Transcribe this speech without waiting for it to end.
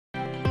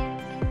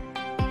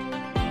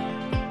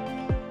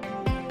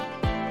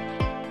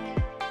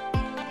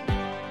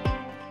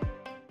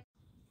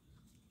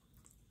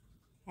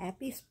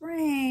Happy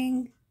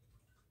spring,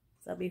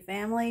 Subby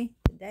family.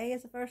 Today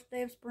is the first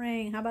day of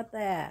spring. How about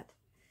that?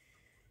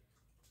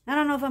 I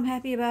don't know if I'm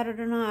happy about it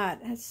or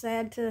not. It's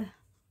sad to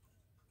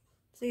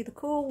see the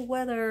cool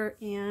weather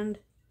end,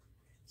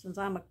 since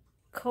I'm a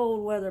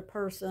cold weather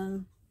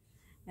person.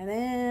 And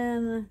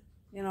then,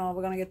 you know,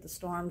 we're going to get the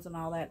storms and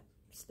all that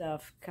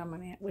stuff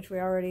coming in, which we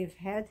already have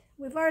had.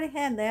 We've already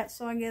had that,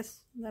 so I guess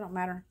that don't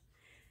matter.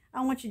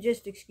 I want you to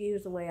just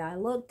excuse the way I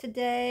look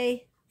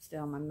today.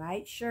 Still in my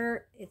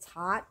nightshirt. It's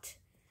hot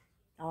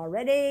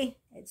already.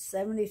 It's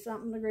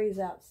 70-something degrees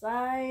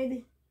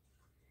outside.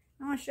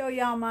 I want to show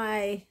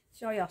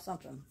y'all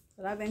something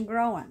that I've been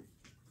growing.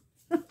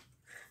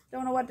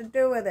 Don't know what to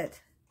do with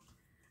it.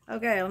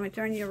 Okay, let me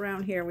turn you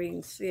around here where you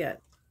can see it.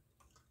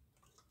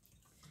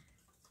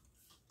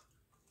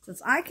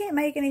 Since I can't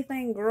make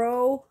anything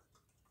grow,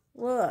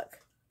 look.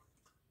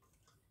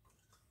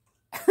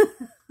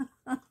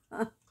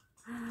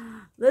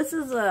 This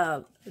is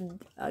I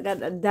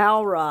got a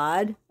dowel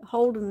rod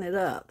holding it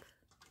up.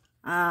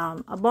 I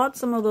bought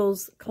some of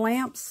those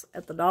clamps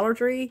at the Dollar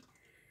Tree.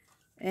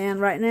 And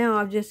right now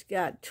I've just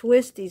got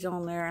twisties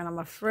on there. And I'm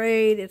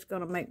afraid it's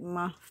going to make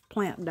my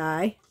plant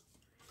die.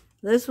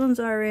 This one's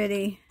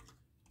already,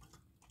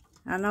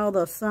 I know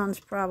the sun's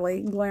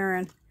probably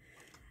glaring.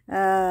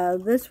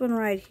 This one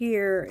right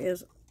here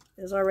is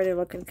already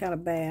looking kind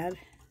of bad.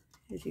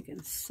 As you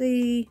can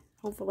see.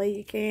 Hopefully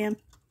you can.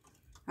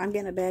 I'm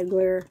getting a bad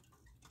glare.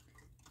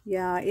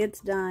 Yeah,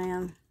 it's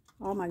dying.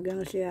 Oh my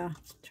goodness, yeah.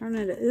 It's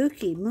turning into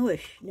ooky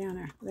mush down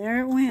there.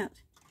 There it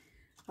went.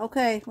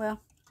 Okay,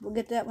 well, we'll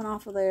get that one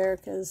off of there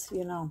because,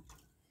 you know,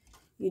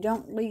 you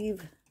don't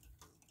leave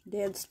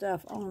dead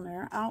stuff on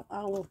there.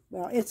 Well,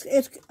 it's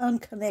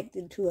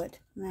unconnected to it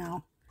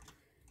now.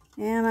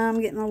 And I'm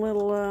getting a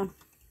little,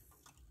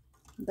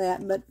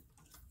 but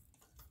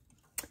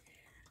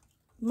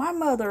my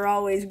mother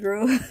always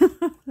grew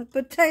a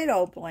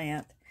potato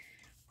plant.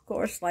 Of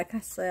course, like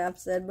I've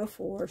said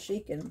before, she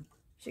can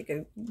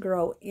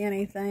grow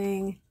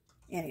anything.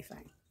 And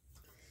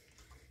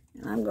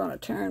I'm going to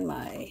turn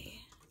my,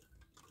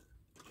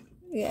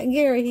 yeah,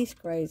 Gary, he's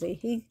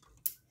crazy.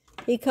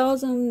 He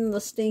calls them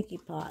the stinky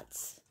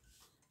pots.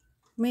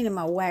 Meaning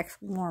my wax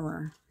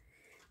warmer.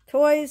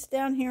 Toys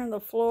down here on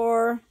the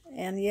floor,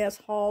 and yes,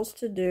 hauls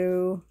to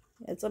do.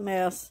 It's a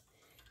mess.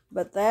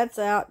 But that's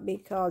out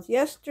because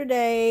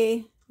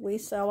yesterday we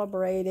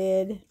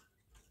celebrated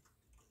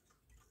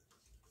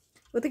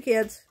with the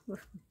kids.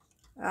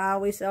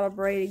 We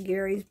celebrated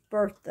Gary's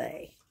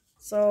birthday.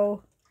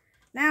 So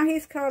now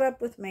he's caught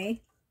up with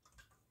me.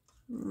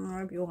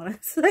 If you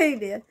want to say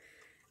it.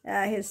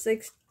 His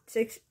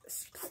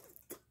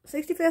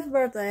 65th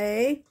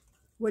birthday,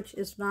 which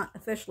is not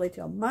officially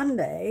till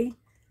Monday,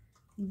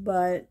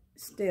 but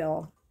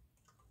still,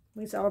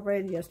 we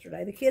celebrated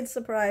yesterday. The kids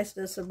surprised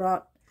us. They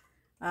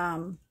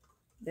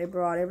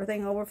brought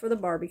everything over for the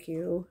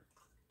barbecue.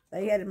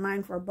 They had in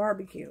mind for a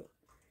barbecue.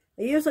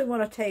 They usually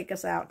want to take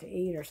us out to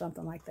eat or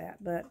something like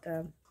that. But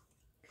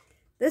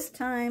this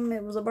time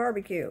it was a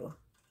barbecue.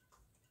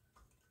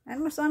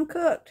 And my son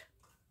cooked.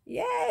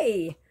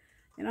 Yay!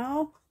 You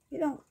know, you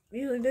don't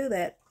usually do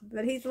that.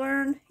 But he's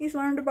learned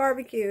to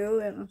barbecue.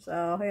 And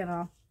so, you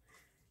know,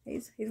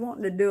 he's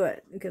wanting to do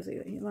it because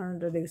he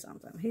learned to do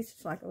something. He's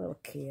just like a little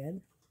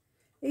kid.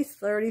 He's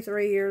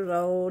 33 years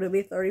old. He'll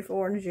be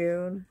 34 in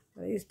June.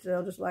 But he's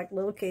still just like a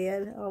little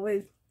kid.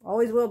 Always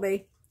will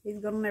be. He's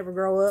going to never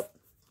grow up.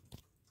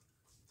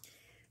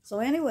 So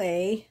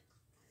anyway,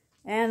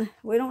 and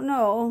we don't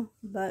know,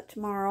 but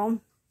tomorrow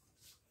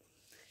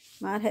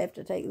might have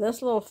to take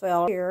this little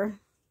fella here.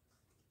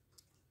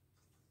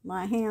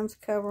 My hand's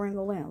covering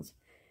the lens.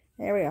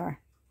 There we are.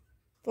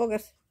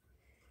 Focus.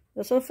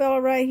 This little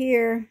fella right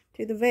here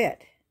to the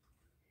vet.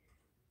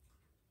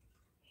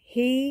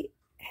 He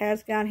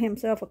has got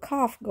himself a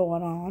cough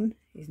going on.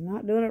 He's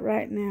not doing it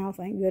right now,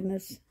 thank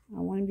goodness. I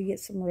want him to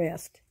get some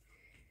rest.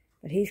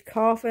 But he's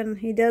coughing.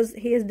 He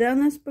has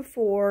done this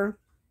before.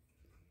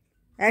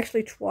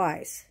 Actually,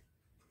 twice.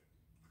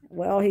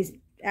 Well, he's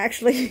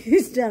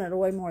done it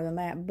way more than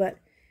that. But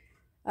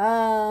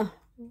I'll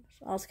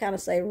kind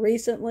of say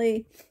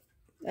recently,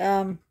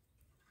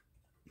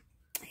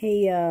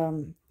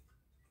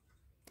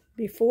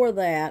 before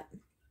that,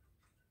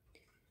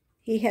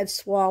 he had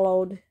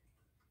swallowed,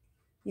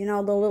 you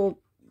know, the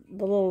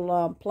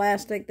little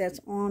plastic that's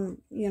on,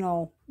 you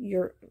know,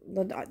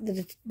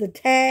 the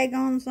tag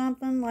on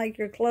something like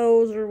your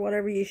clothes or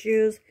whatever, your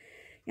shoes.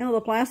 You know,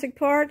 the plastic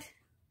part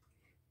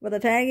where the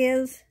tag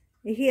is.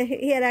 He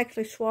had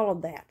actually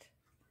swallowed that.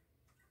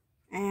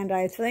 And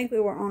I think we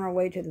were on our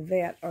way to the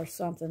vet or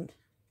something.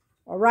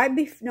 Or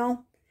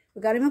no,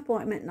 we got him an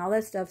appointment and all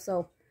that stuff.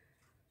 So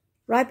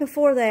right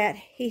before that,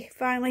 he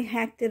finally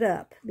hacked it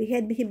up. He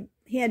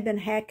had been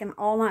hacking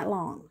all night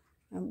long.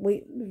 And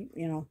we,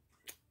 you know,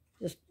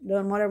 just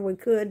doing whatever we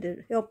could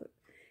to help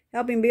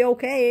him be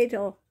okay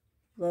till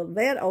the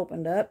vet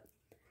opened up.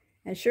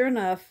 And sure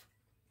enough,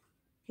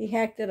 he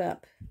hacked it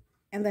up.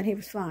 And then he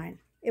was fine.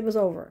 It was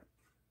over.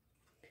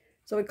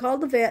 So we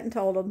called the vet and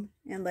told them,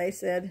 and they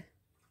said,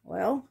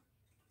 well,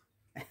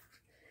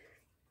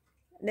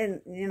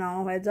 then, you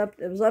know, it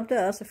was up to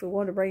us if we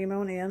wanted to bring him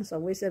on in. So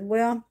we said,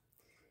 well,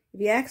 if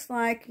he acts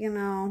like, you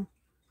know,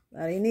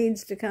 that he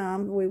needs to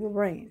come, we will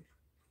bring him.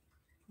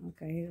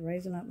 Okay, he's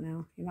raising up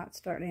now. He might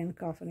start in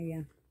coughing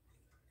again.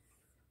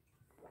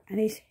 And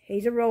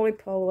he's a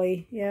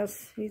roly-poly.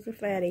 Yes, he's a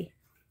fatty.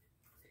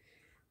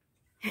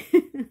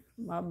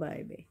 My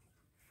baby.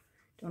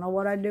 Don't know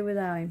what I'd do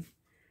without him.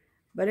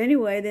 But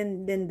anyway,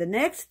 then the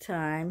next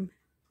time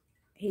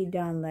he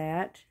done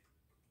that,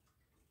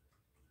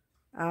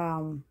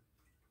 you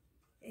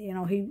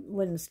know, he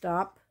wouldn't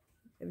stop.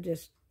 It was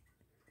just,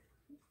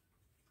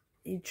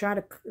 he tried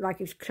to, like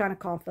he was trying to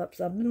cough up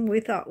something. We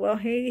thought, well,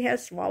 he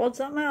has swallowed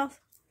something else.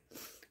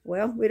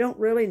 Well, we don't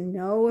really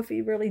know if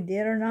he really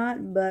did or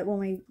not, but when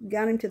we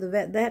got him to the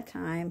vet that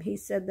time, he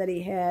said that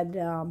he had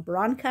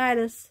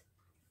bronchitis,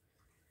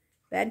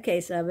 bad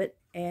case of it,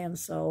 and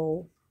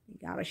so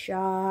he got a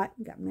shot,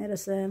 got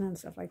medicine and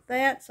stuff like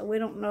that, so we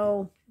don't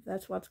know if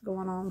that's what's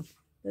going on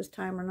this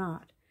time or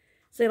not.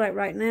 See, like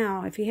right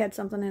now, if he had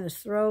something in his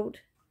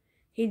throat,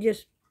 he'd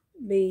just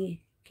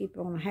keep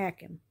on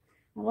hacking,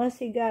 unless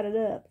he got it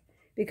up,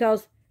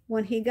 because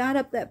when he got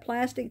up that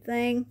plastic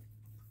thing,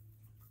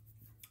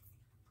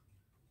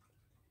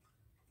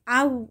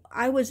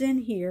 I was in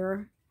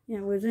here, you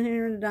know, was in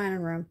here in the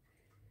dining room,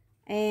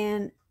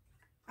 and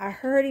I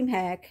heard him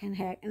hack, and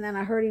then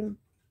I heard him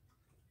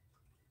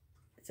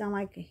sound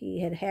like he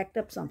had hacked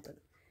up something.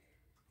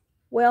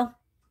 Well,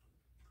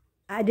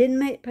 I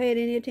didn't pay it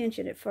any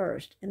attention at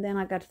first, and then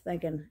I got to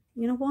thinking,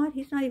 you know what,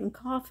 he's not even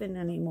coughing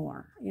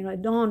anymore. You know,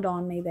 it dawned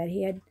on me that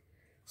he had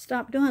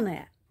stopped doing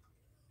that.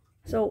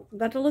 So,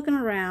 got to looking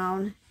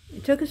around.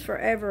 It took us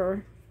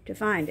forever to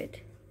find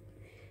it.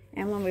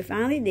 And when we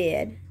finally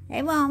did,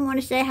 hey, Mom, want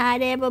to say hi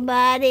to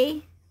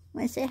everybody?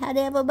 Want to say hi to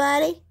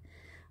everybody?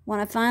 When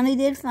I finally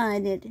did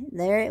find it,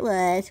 there it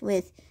was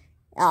with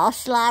all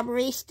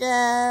slobbery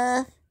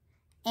stuff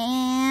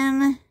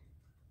and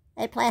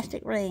a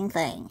plastic ring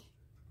thing.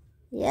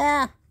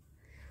 Yeah.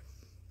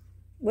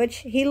 Which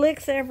he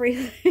licks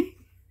everything.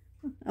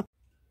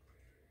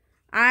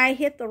 I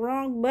hit the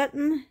wrong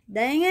button.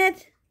 Dang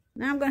it.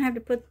 Now I'm going to have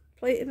to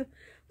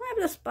I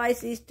have to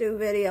spice these two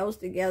videos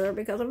together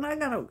because I'm not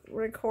going to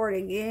record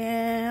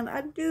again.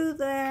 I do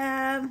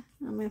that.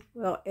 I mean,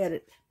 well,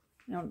 edit.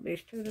 You know,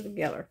 these two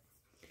together.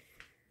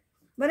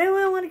 But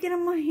anyway, I want to get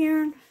him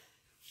here and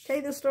tell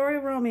you the story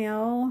of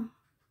Romeo.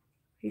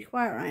 He's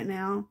quiet right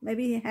now.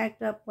 Maybe he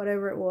hacked up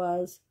whatever it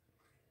was.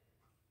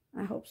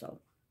 I hope so.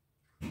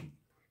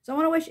 So I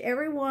want to wish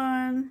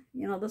everyone,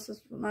 you know, this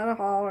is not a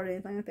haul or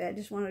anything like that. I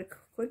just wanted a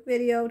quick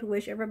video to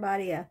wish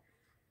everybody a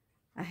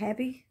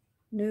happy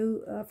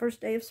new first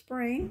day of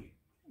spring,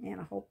 and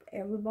I hope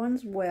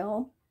everyone's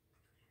well.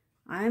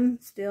 I'm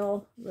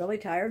still really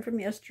tired from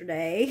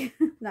yesterday,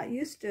 not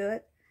used to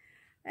it,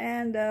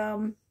 and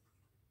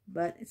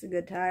but it's a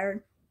good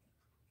tired.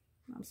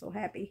 I'm so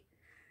happy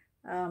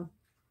to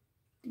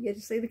get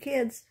to see the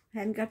kids.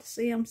 Hadn't got to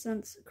see them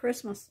since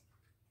Christmas.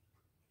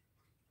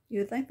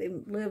 You'd think they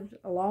lived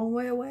a long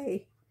way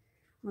away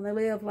when they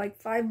live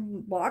like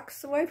 5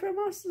 blocks away from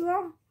us.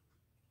 So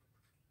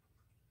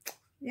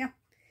yeah.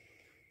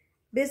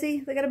 Busy.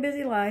 They got a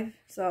busy life,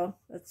 so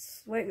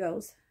that's the way it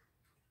goes.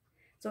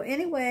 So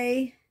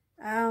anyway,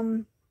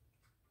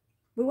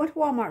 we went to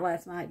Walmart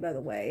last night, by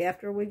the way,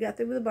 after we got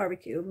through with the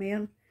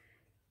barbecue.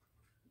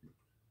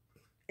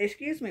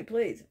 Excuse me,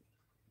 please.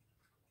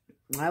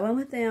 I went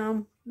with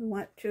them. We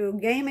went to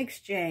Game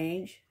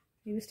Exchange.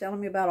 He was telling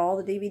me about all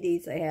the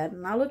DVDs they had,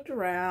 and I looked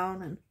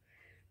around, and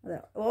I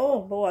thought,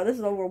 oh boy, this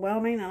is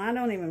overwhelming, and I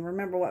don't even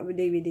remember what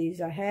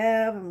DVDs I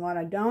have and what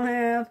I don't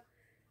have.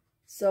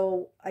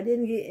 So I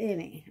didn't get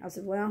any. I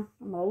said, well,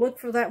 I'm going to look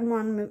for that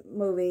one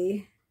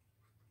movie.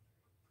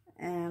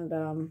 And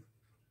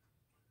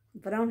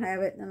if I don't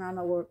have it, then I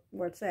know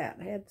where it's at.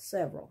 I had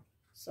several.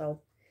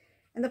 So,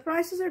 and the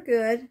prices are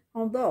good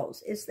on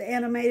those. It's the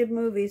animated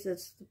movies.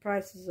 The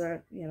prices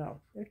are, you know,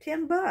 they're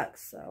 $10.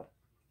 So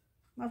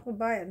might as well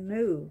buy it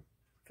new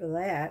for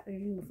that.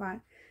 You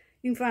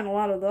can find a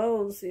lot of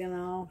those, you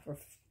know, for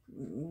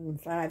 $5,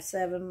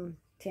 $7,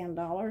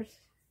 $10,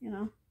 you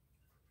know.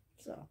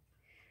 So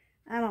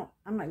I'm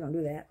not going to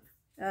do that.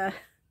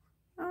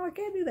 Oh, I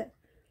can't do that.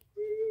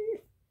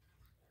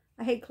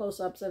 I hate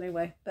close-ups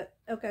anyway. But,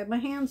 okay, my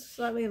hand's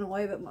slightly in the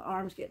way, but my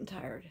arm's getting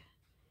tired.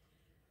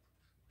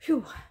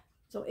 Phew.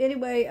 So,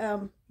 anyway,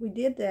 we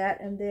did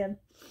that. And then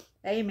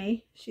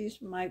Amy,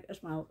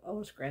 that's my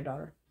oldest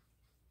granddaughter.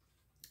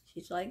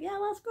 She's like, yeah,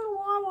 let's go to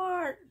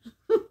Walmart.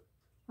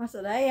 I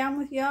said, hey, I'm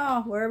with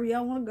y'all. Wherever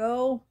y'all want to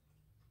go,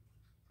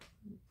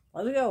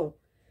 let's go.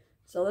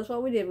 So, that's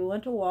what we did. We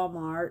went to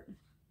Walmart.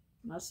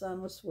 My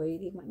son was sweet.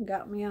 He went and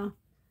got me a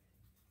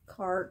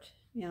cart,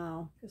 you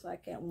know, because I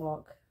can't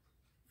walk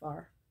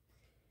far.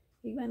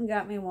 He went and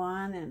got me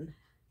one, and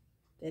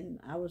then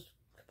I was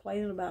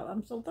complaining about,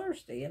 I'm so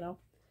thirsty, you know.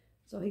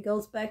 So he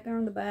goes back there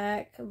in the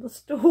back of the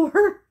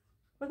store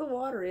where the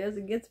water is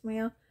and gets me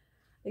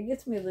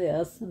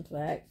this, in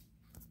fact.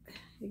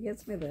 He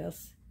gets me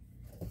this.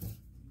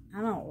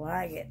 I don't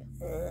like it.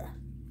 Ugh.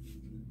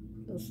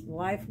 This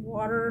Life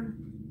water.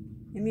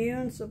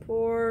 Immune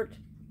support.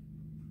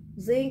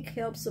 Zinc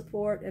helps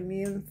support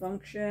immune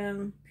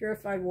function.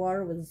 Purified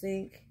water with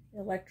zinc.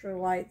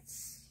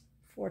 Electrolytes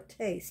for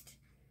taste.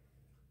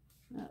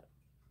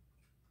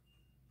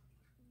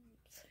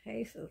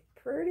 Taste is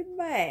pretty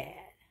bad.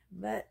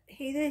 But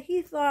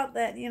he thought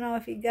that, you know,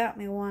 if he got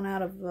me one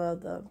out of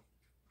the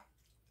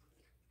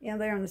you know,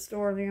 there in the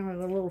store, you know,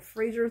 the little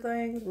freezer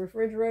things,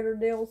 refrigerator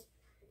deals,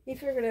 he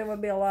figured it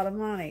would be a lot of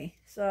money.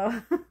 So,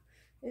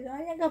 he's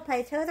like, you're going to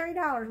pay $2 or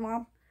 $3,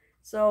 Mom.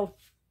 So,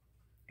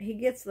 he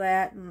gets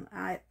that, and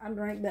I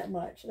drink that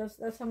much.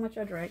 That's how much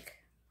I drink.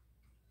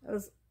 It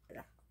was,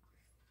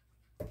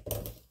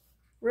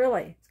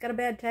 really, it's got a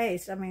bad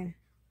taste. I mean,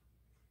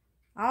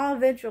 I'll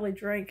eventually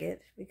drink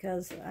it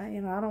because,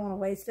 you know, I don't want to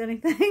waste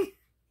anything.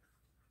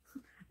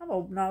 I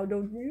don't know,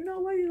 you know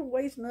what, you don't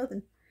waste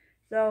nothing.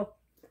 So,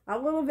 I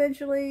will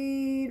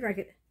eventually drink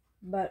it.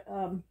 But,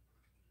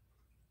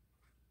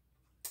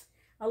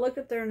 I looked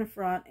up there in the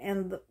front,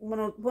 and one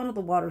of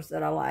the waters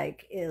that I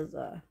like is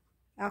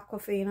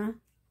Aquafina.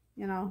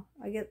 You know,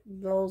 I get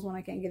those when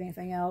I can't get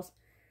anything else.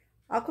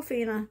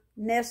 Aquafina,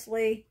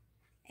 Nestle,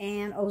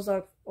 and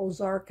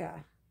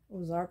Ozarka.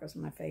 Ozarka's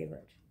my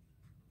favorite.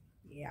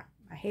 Yeah,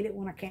 I hate it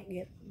when I can't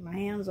get my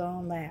hands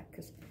on that,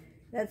 because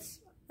that's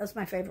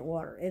my favorite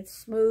water. It's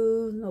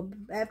smooth, no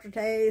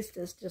aftertaste.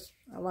 It's just,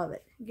 I love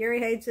it. Gary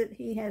hates it.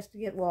 He has to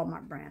get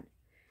Walmart brand.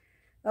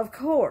 Of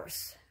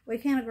course, we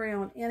can't agree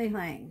on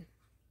anything.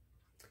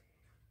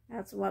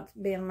 That's what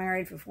being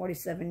married for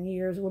 47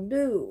 years will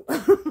do.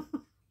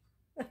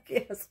 I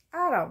guess.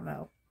 I don't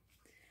know.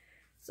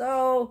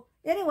 So,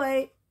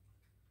 anyway,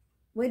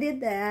 we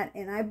did that,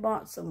 and I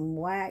bought some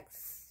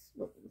wax.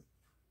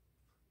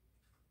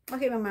 I'll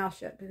keep my mouth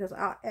shut because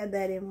I'll add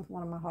that in with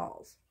one of my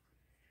hauls.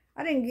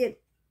 I didn't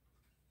get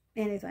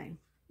anything.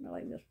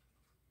 Really, just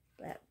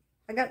that.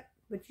 I got,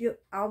 but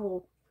I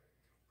will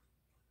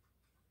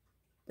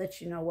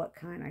let you know what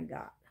kind I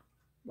got.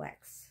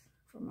 Wax.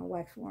 From my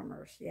wax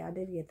warmers. Yeah, I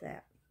did get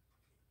that.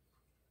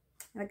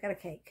 And I got a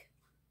cake.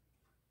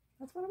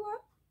 That's what I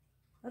bought.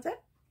 That's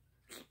it.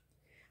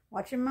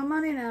 Watching my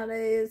money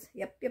nowadays.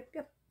 Yep.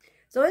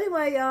 So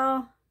anyway,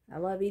 y'all, I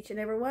love each and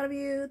every one of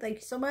you. Thank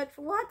you so much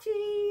for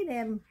watching.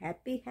 And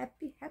happy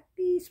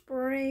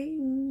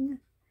spring.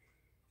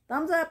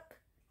 Thumbs up.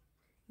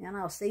 And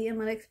I'll see you in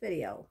my next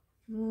video.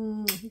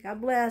 God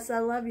bless. I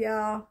love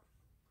y'all.